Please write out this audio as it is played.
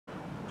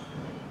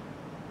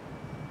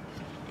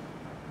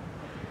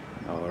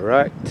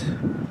Alright.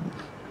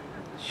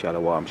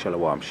 Shalom,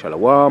 shalom,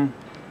 shalom.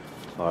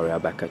 Alright,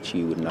 I'm back at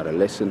you with another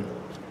lesson.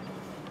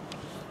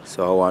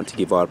 So I want to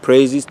give all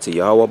praises to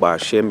Yahweh,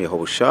 Ba'ashem,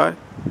 Yehoshai,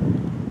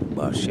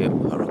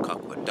 Ba'ashem,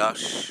 Harakak,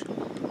 Wadash.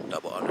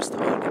 Double honors to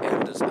all the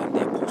elders and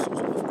the apostles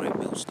of Great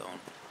Millstone.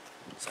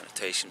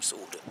 Salutations to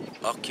all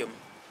the Akim,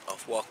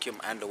 of Wakim,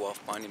 and the Waf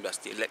Panim. That's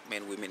the elect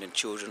men, women, and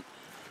children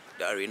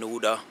that are in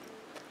order.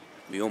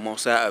 We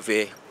almost out of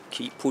here.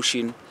 Keep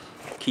pushing,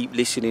 keep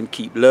listening,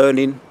 keep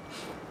learning,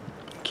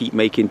 keep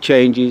making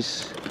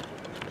changes,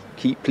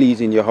 keep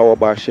pleasing Yahweh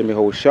Ba'ashem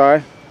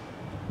Yehoshai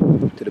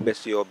to the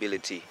best of your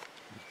ability.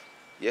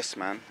 Yes,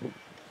 man.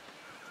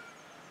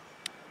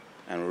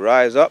 And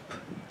rise up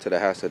to the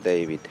house of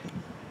David.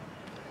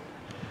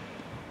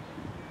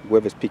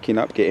 Weather's picking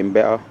up, getting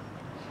better.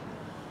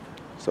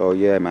 So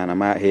yeah, man,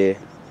 I'm out here.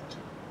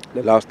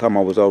 The last time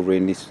I was over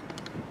in this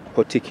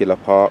particular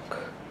park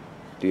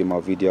doing my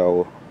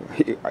video,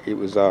 it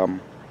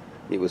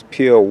was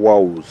pure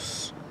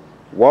woes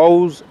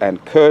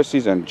and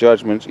curses and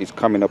judgments is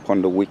coming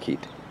upon the wicked.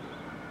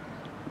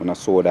 When I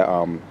saw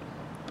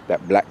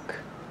that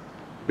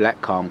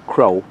black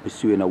crow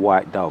pursuing a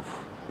white dove,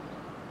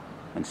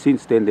 and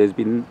since then there's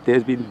been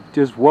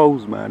just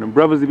woes, man. And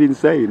brothers have been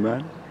saying,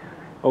 man,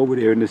 over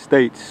there in the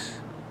States,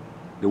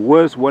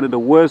 one of the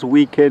worst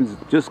weekends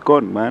just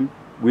gone, man,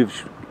 with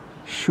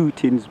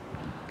shootings,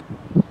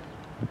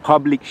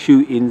 public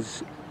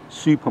shootings,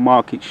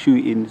 supermarket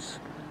shootings,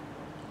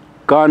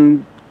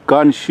 gun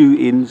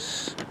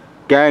shootings,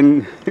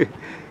 gang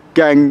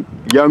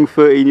young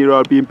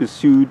 13-year-old being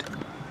pursued,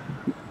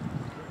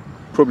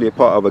 probably a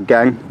part of a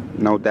gang,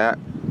 no doubt.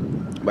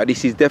 But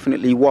this is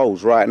definitely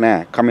woes right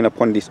now coming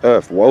upon this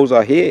earth. Woes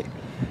are here.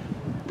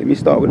 Let me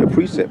start with the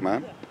precept,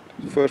 man.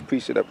 The first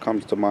precept that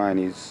comes to mind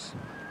is,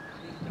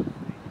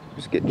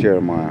 let's get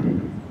Jeremiah.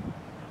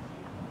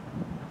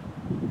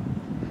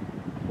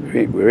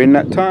 We're in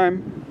that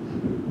time,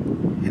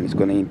 and it's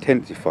going to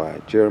intensify.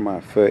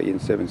 Jeremiah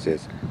 30:7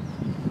 says,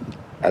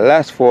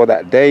 "Alas, for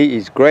that day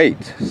is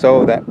great,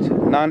 so that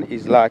none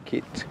is like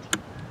it.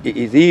 It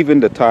is even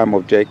the time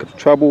of Jacob's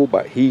trouble,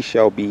 but he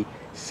shall be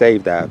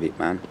saved out of it,"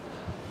 man.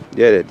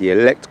 Yeah, the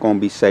elect's going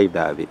to be saved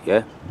out of it,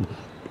 yeah?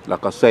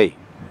 Like I say,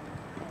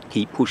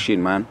 keep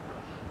pushing, man.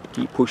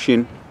 Keep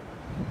pushing.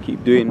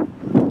 Keep doing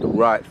the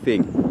right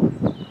thing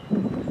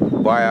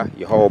via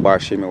Yahweh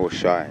Ba'ashem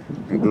Yehoshai,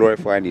 and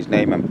glorifying his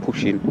name and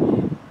pushing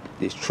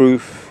this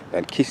truth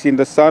and kissing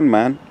the Son,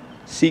 man.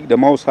 Seek the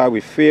Most High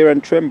with fear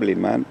and trembling,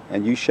 man,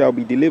 and you shall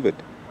be delivered.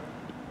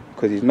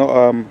 Because he's not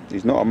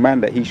a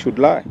man that he should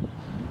lie.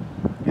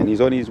 And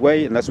he's on his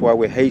way, and that's why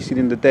we're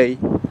hastening the day.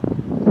 We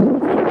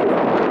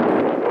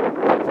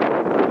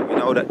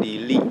know that the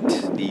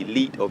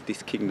elite of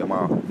this kingdom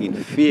are in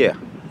fear.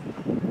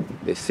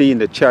 They're seeing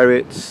the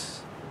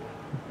chariots,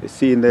 they're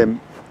seeing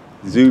them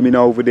zooming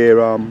over their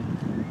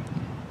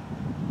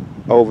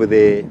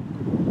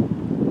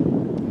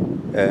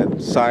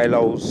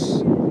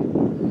silos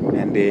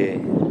and their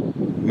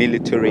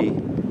military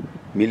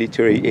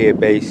air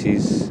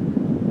bases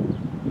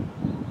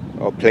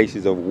or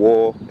places of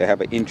war. They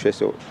have an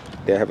interest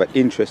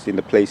in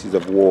the places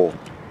of war,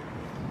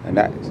 and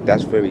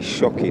that's very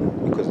shocking,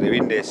 because they're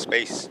in their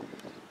space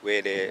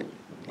where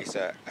it's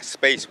a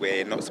space where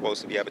you're not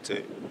supposed to be able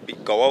to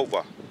go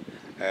over,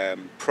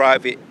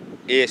 private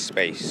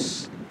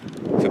airspace,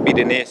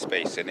 forbidden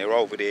airspace, and they're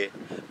over there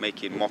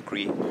making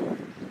mockery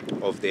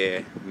of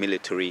their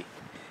military,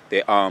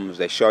 their arms.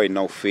 They're showing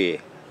no fear,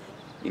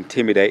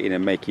 intimidating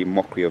and making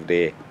mockery of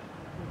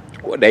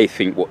what he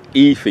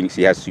thinks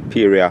he has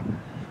superior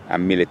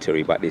and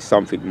military, but there's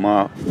something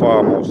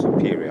far more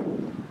superior.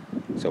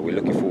 So we're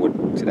looking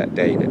forward to that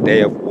day. The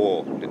day of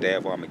war, the day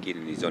of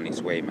Armageddon is on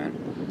its way, man.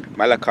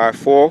 Malachi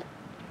 4,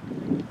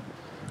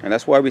 and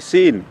that's why we're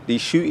seeing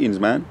these shootings,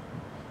 man.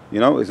 You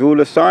know, it's all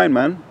a sign,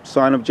 man.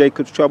 Sign of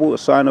Jacob's trouble, a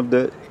sign of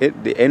the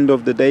end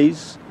of the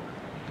days.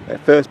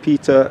 1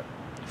 Peter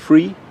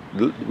 3,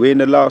 we're in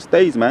the last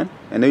days, man.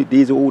 And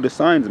these are all the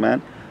signs,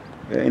 man.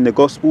 In the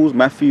Gospels,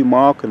 Matthew,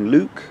 Mark, and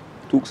Luke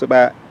talks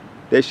about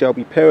there shall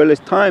be perilous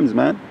times,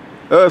 man.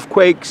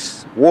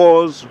 Earthquakes,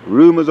 wars,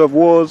 rumors of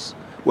wars.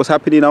 What's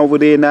happening over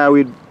there now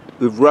with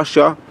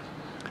Russia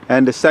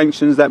and the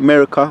sanctions that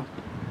America,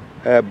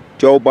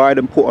 Joe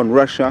Biden put on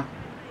Russia.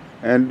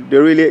 And they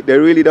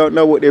really don't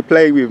know what they're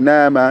playing with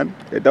now, man.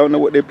 They don't know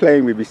what they're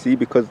playing with, you see,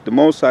 because the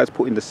Most High is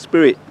putting the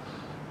spirit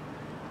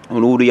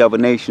on all the other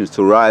nations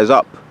to rise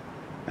up.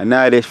 And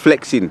now they're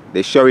flexing,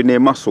 they're showing their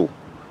muscle.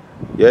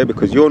 Yeah,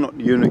 because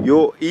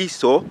you're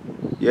Esau,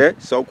 yeah,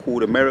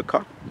 so-called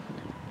America.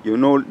 You're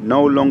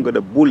no longer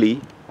the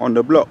bully on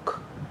the block.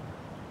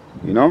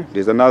 You know,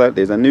 there's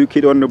a new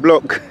kid on the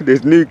block.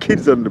 There's new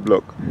kids on the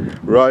block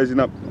rising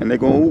up, and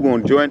they're all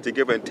going to join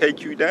together and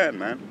take you down,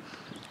 man.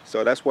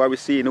 So that's why we're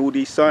seeing all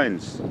these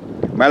signs.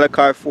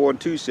 Malachi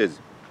 4:2 says,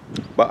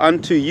 "But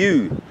unto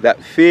you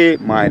that fear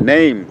my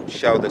name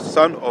shall the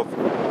Son of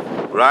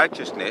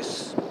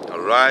Righteousness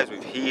arise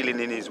with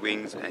healing in his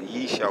wings, and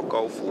ye shall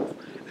go forth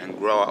and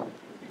grow up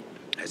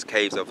as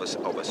caves of a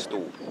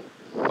stool."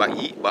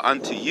 But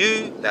unto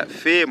you that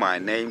fear my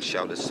name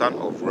shall the Son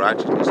of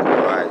Righteousness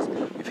arise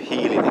with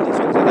healing in his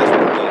wings. And that's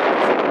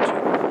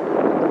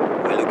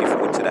what we're looking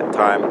forward to that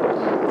time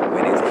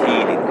when it's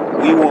healing.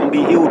 We won't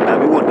be healed, man.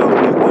 We want those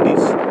new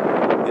bodies.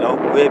 You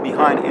know, we're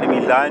behind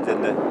enemy lines,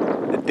 and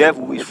the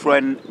devil is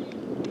throwing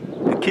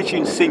the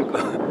kitchen sink.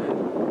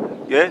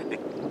 Yeah,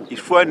 he's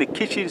throwing the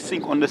kitchen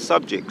sink on the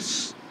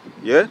subjects.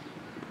 Yeah,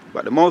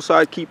 but the Most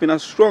High is keeping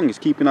us strong. He's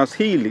keeping us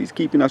healed. He's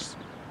keeping us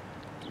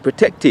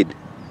protected.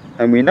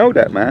 And we know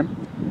that, man.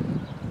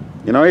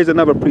 You know, here's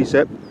another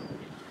precept.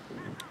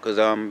 Because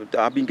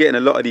I've been getting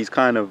a lot of these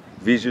kind of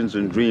visions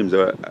and dreams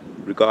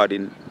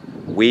regarding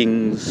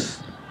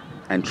wings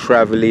and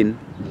traveling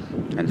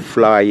and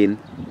flying.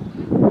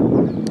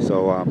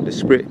 So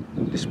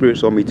the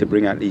Spirit's on me to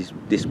bring out these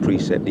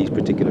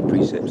particular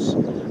precepts.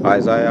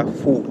 Isaiah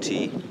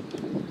 40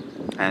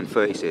 and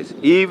 30 says,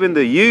 even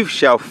the youth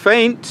shall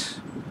faint.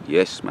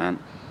 Yes, man.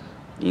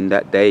 In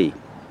that day,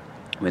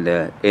 when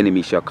the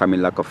enemy shall come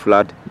in like a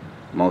flood,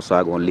 Most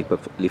High going to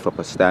lift up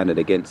a standard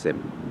against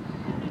them.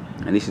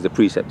 And this is a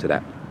precept to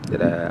that.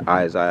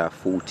 Isaiah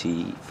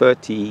 40,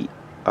 30,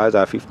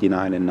 Isaiah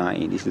 59 and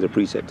 19. This is a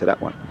precept to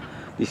that one.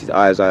 This is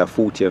Isaiah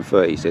 40 and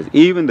 30. It says,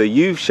 even the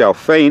youth shall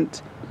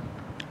faint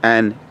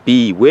and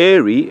be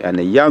weary, and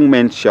the young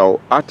men shall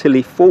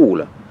utterly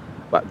fall.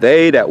 But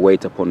they that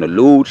wait upon the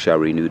Lord shall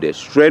renew their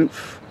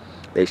strength.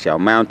 They shall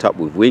mount up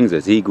with wings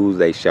as eagles.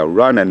 They shall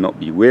run and not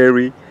be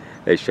weary.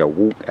 They shall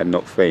walk and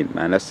not faint.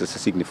 Man, that's just a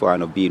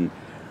signifying of being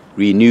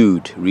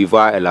renewed,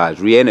 revitalized,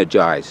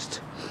 re-energized.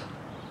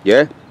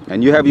 Yeah,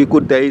 and you have your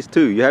good days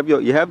too. You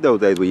have those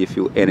days where you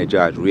feel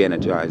energized,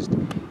 re-energized,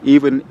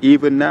 even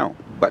now.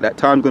 But that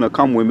time's gonna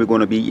come when we're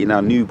gonna be in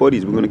our new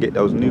bodies. We're gonna get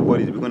those new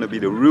bodies. We're gonna be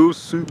the real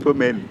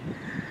supermen.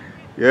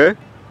 Yeah,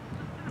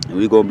 and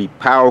we're gonna be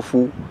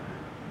powerful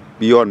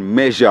beyond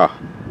measure.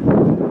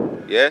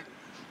 Yeah,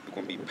 we're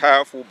gonna be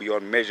powerful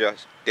beyond measure.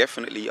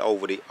 Definitely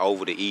over the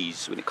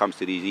ease. When it comes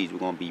to these ease, we're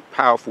gonna be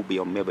powerful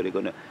beyond measure.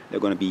 They're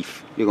gonna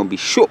be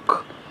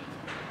shook.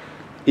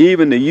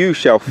 Even the youth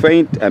shall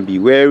faint and be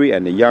weary,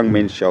 and the young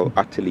men shall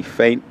utterly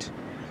faint.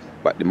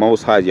 But the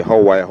Most High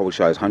Jehovah is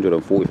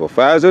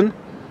 144,000.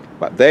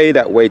 But they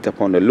that wait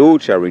upon the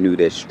Lord shall renew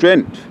their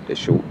strength. They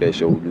shall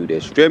renew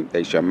their strength.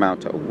 They shall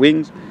mount up with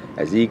wings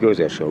as eagles.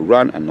 They shall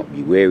run and not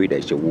be weary.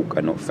 They shall walk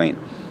and not faint.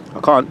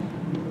 I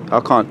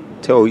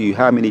can't tell you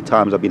how many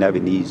times I've been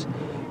having these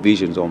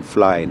visions on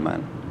flying,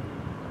 man.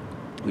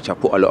 Which I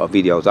put a lot of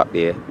videos up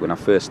there when I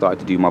first started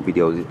to do my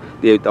videos.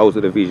 Those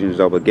are the visions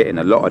I was getting,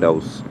 a lot of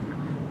those.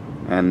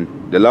 And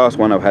the last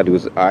one I've had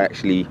was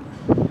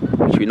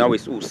which we know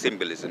it's all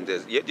symbolism.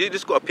 You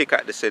just got to pick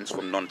out the sense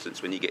from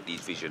nonsense when you get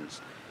these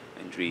visions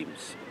and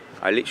dreams.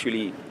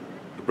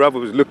 The brother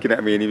was looking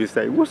at me and he was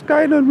saying, what's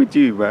going on with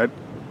you, man?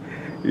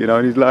 You know,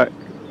 and he's like,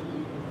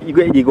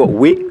 you got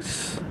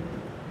wings?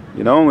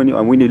 You know,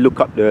 when you look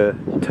up the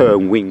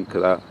term wing,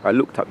 because I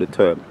looked up the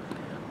term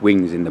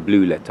wings in the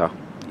blue letter,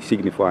 it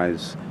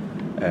signifies,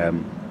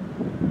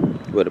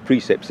 well, the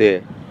precepts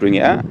here bring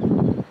it out.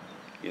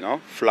 You know,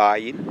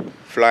 flying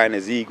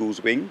as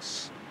eagle's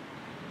wings.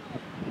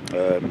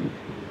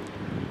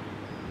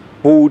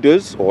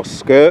 Borders or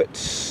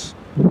skirts,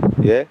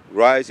 yeah,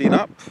 rising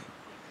up,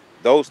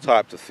 those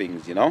types of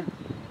things, you know.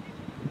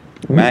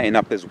 Mounting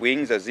up as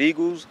wings as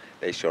eagles,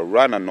 they shall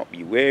run and not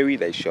be weary,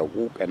 they shall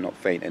walk and not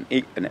faint.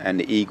 And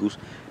the eagles,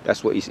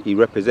 that's what he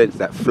represents,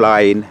 that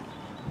flying,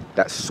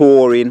 that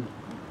soaring.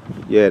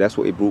 Yeah, that's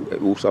what it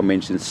also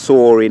mentions,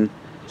 soaring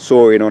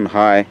on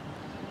high,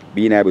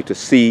 being able to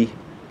see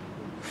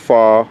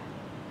far.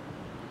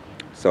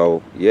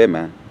 So yeah,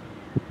 man,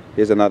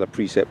 here's another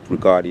precept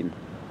regarding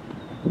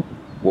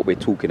what we're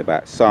talking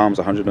about. Psalms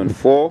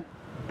 104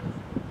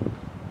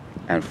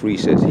 and 3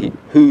 says, he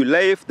who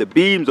layeth the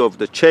beams of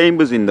the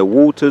chambers in the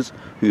waters,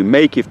 who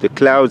maketh the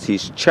clouds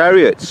his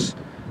chariots.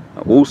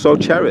 Also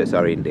chariots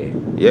are in there.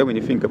 Yeah, when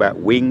you think about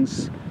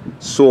wings,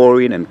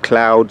 soaring and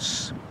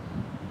clouds.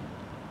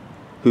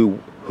 Who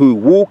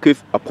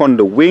walketh upon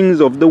the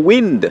wings of the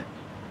wind. There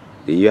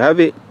you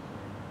have it.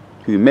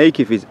 Who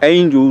maketh his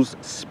angels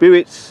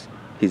spirits,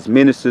 his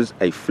ministers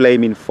a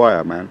flaming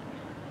fire, man.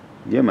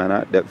 Yeah,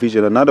 man, that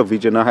vision, another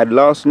vision I had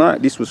last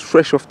night. This was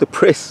fresh off the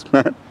press,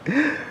 man.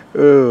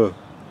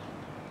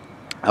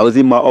 I was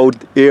in my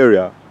old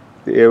area,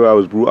 the area I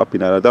was brought up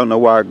in. And I don't know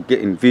why I'm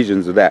getting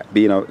visions of that,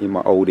 being in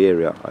my old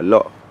area a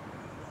lot.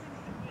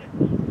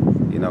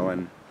 You know,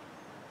 and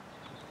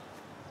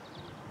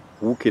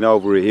walking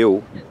over a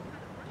hill.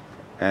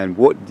 And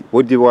what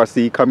do I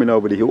see coming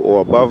over the hill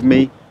or above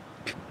me?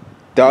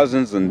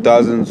 Dozens and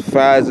dozens,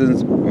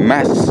 thousands,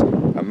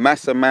 a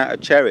mass amount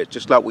of chariots,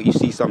 just like what you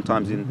see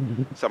sometimes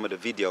in some of the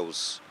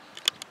videos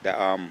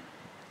that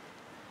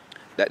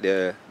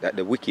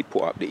the wicked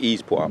put up, the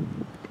E's put up,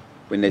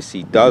 when they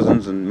see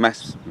dozens and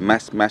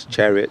mass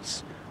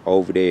chariots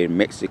over there in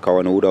Mexico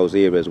and all those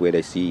areas where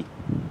they see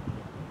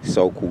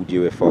so-called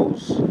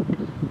UFOs.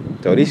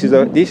 So this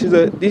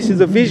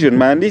is a vision,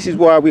 man. This is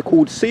why we're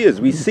called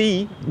seers. We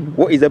see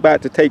what is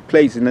about to take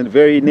place in the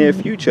very near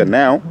future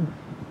now,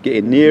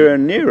 getting nearer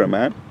and nearer,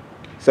 man.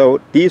 So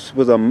this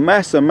was a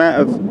mass amount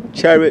of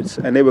chariots,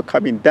 and they were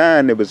coming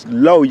down. It was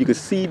low. You could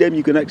see them.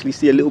 You can actually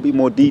see a little bit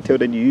more detail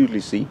than you usually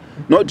see.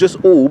 Not just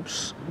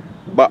orbs,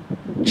 but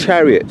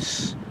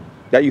chariots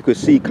that you could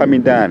see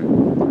coming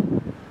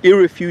down.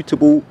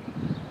 Irrefutable,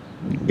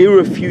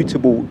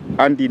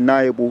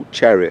 undeniable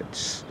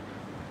chariots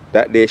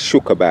that they're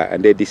shook about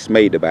and they're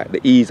dismayed about. The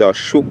E's are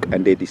shook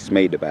and they're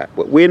dismayed about.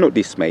 But we're not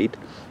dismayed,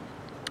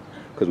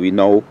 because we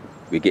know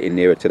we're getting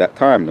nearer to that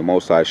time. The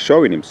Most High is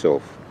showing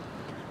himself.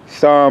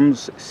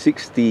 Psalms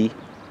 68.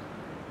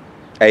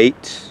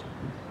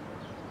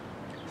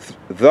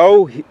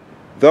 Though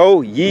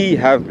ye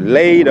have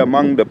laid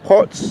among the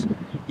pots,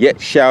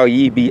 yet shall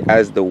ye be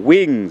as the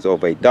wings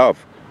of a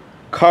dove,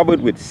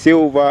 covered with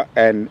silver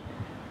and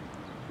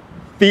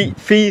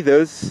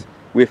feathers,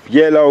 with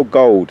yellow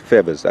gold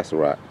feathers. That's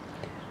right.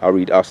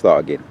 I'll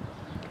start again.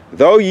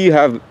 Though ye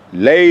have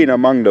lain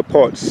among the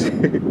pots,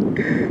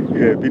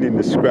 yeah, been in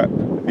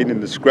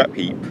the scrap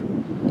heap,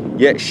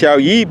 yet shall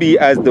ye be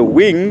as the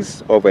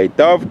wings of a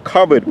dove,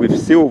 covered with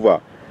silver,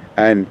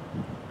 and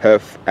her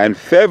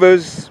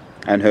feathers,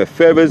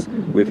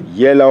 with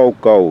yellow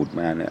gold.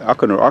 Man, I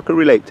can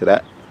relate to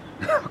that.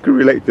 I can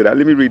relate to that.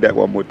 Let me read that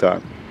one more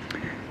time.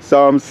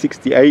 Psalm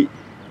 68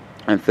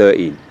 and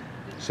 13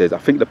 says, I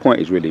think the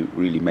point is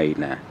really made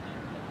now.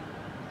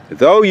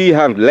 Though ye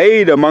have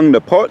laid among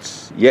the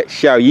pots, yet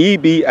shall ye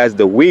be as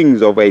the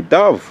wings of a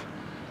dove.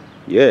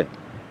 Yeah,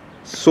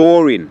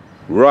 soaring,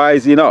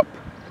 rising up,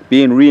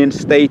 being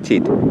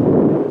reinstated,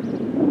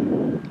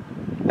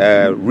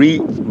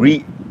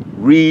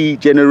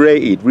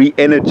 regenerated,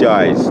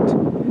 re-energized,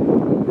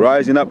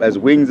 rising up as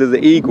wings as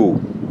an eagle.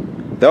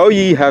 Though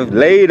ye have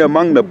laid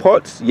among the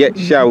pots, yet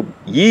shall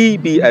ye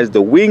be as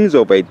the wings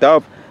of a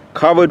dove,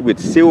 covered with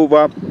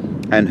silver,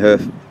 and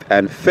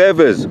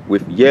feathers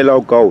with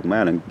yellow gold.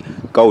 Man, and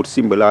gold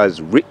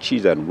symbolizes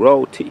riches and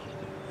royalty.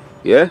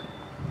 Yeah,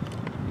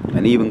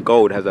 and even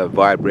gold has a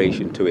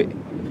vibration to it,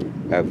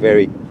 a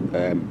very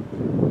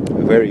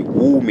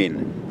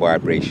warming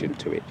vibration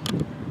to it.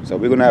 So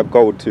we're gonna have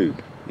gold too.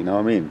 You know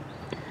what I mean?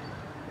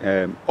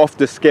 Off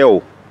the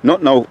scale,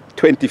 not no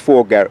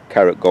 24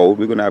 karat gold.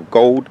 We're gonna have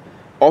gold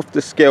off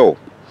the scale,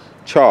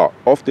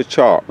 off the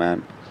chart,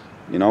 man.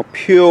 You know,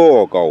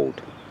 pure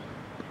gold.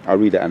 I'll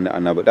read it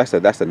another. That's a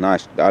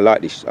nice. I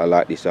like this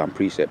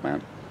precept,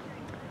 man.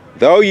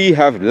 Though ye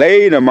have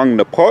lain among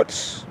the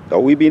pots, though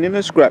we've been in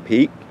a scrap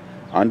heap,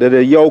 under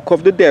the yoke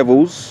of the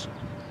devils,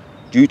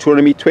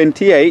 Deuteronomy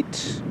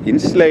 28, in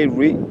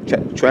slavery,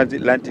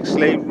 transatlantic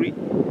slavery,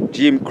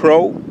 Jim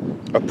Crow,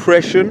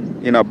 oppression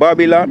in a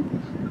Babylon.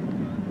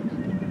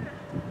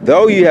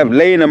 Though ye have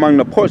lain among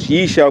the pots,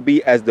 ye shall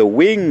be as the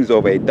wings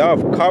of a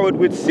dove, covered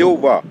with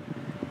silver.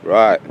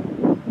 Right,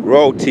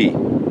 royalty.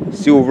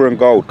 Silver and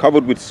gold,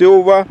 covered with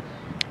silver,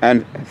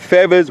 and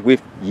feathers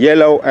with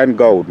yellow and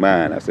gold.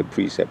 Man, that's a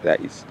precept.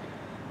 That's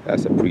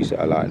a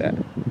precept. I like that.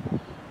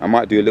 I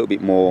might do a little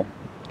bit more,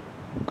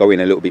 go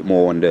in a little bit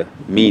more on the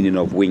meaning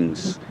of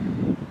wings.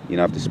 You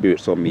know, if the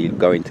Spirit's on me,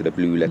 go into the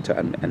blue letter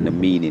and the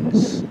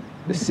meanings,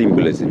 the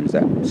symbolisms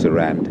that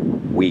surround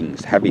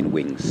wings, having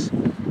wings,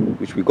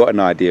 which we got an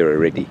idea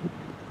already.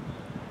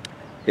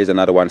 Here's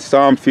another one,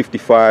 Psalm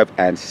 55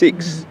 and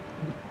 6.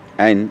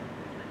 And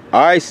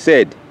I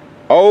said,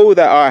 oh,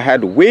 that I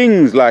had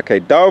wings like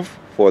a dove,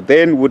 for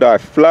then would I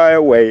fly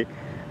away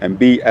and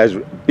be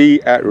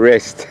at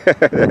rest.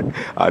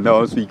 I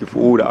know I'm speaking for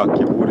all the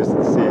Akim, all the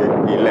sincere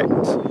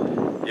elect.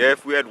 Yeah,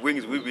 if we had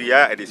wings, we'd be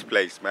out of this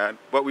place, man.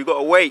 But we got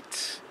to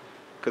wait,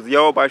 because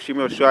Yahweh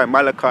Shimon Shai,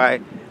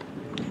 Malachi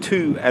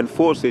 2 and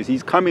 4 says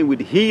he's coming with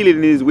healing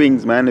in his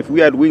wings, man. If we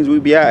had wings,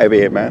 we'd be out of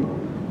here, man.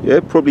 Yeah,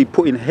 probably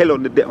putting hell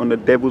on the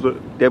devils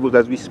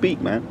as we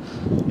speak, man.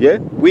 Yeah,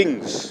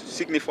 wings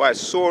signify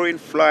soaring,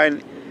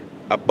 flying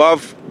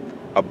above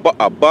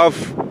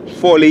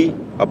folly,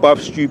 above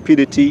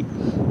stupidity.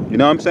 You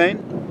know what I'm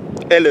saying?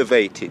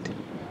 Elevated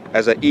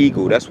as an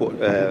eagle. That's what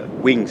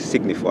wings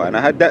signify. And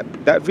I had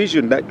that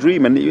vision, that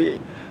dream, and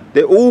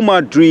they're all my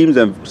dreams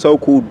and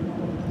so-called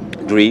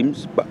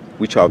dreams, but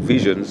which are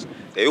visions.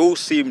 They all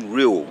seem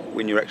real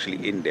when you're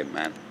actually in them,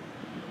 man.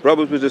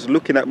 Brothers were just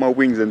looking at my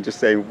wings and just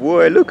saying,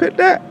 boy, look at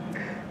that.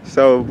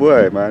 So,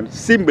 boy, man,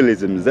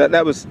 symbolisms,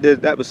 that was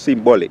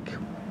symbolic.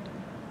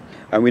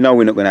 And we know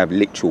we're not going to have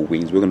literal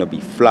wings. We're going to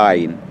be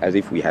flying as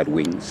if we had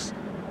wings,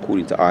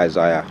 according to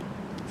Isaiah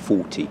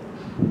 40.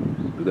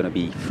 We're going to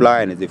be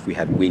flying as if we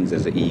had wings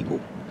as an eagle.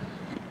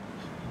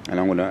 And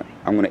I'm going to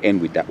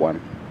end with that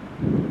one.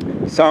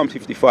 Psalm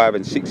 55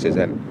 and 6 says,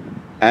 and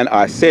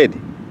I said,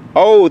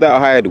 oh, that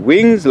I had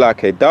wings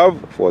like a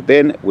dove, for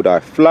then would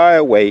I fly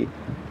away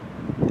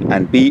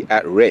and be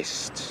at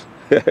rest.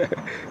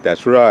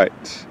 That's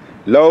right.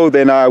 Lo,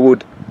 then I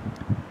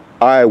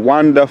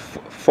wander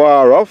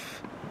far off.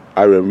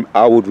 I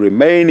would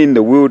remain in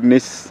the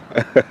wilderness.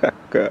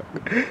 Yeah,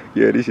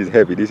 this is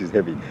heavy.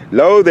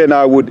 Lo, then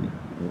I would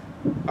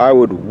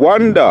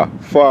wander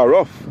far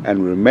off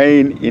and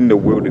remain in the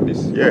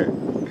wilderness. Yeah,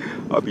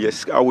 I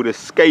would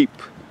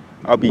escape.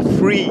 I'll be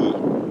free.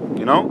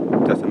 You know,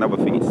 that's another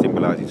thing it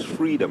symbolizes,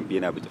 freedom,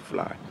 being able to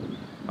fly.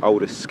 I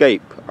would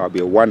escape. I'll be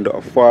a wanderer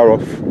afar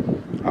off.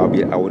 I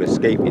would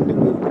escape in the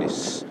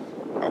wilderness.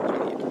 I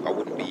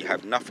wouldn't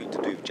have nothing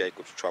to do with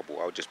Jacob's trouble.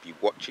 I'll just be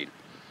watching,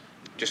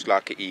 just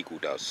like an eagle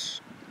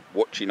does,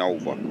 watching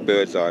over,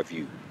 bird's eye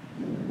view.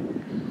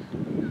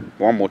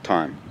 One more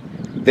time.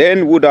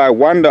 Then would I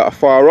wander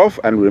afar off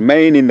and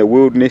remain in the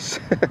wilderness.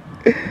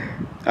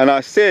 And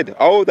I said,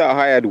 oh, that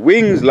I had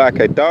wings like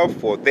a dove,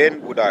 for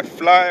then would I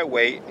fly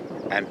away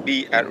and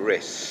be at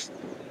rest.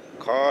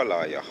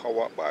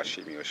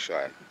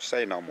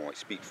 Say no more, it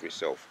speaks for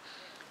itself.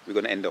 We're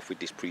going to end off with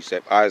this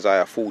precept.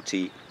 Isaiah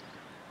 40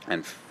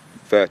 and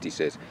 30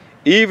 says,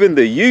 even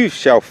the youth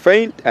shall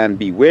faint and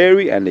be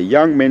weary, and the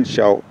young men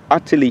shall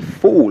utterly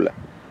fall.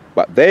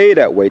 But they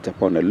that wait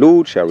upon the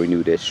Lord shall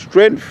renew their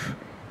strength.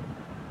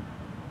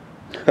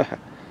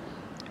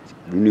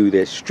 Renew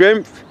their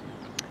strength.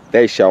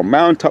 They shall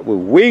mount up with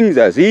wings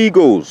as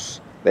eagles.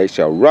 They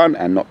shall run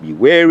and not be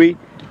weary.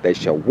 They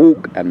shall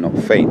walk and not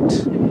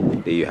faint.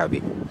 There you have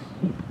it.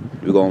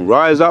 We're going to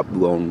rise up. We're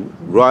going to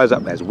rise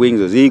up as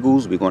wings as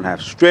eagles. We're going to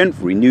have strength,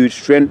 renewed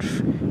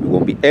strength. We're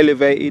going to be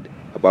elevated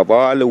above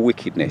all the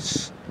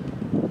wickedness.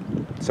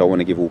 So I want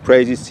to give all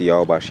praises to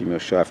Yahweh Hashem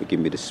Yeshua for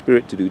giving me the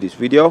spirit to do this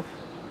video.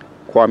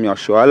 Kwam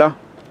Yahshua,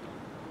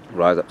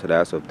 rise up to the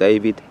house of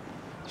David.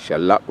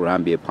 Shalak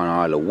Ram be upon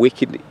all the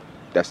wicked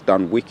that's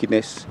done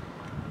wickedness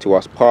to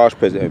us, past,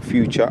 present, and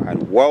future,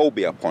 and woe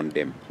be upon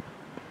them.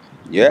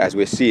 Yeah, as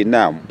we're seeing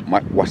now,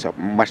 much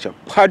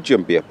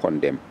pudgeon be upon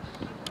them.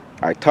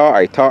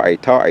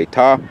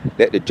 Aita,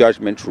 let the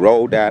judgments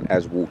roll down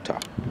as water.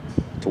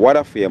 To what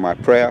I fear my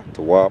prayer,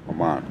 to what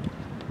Aman.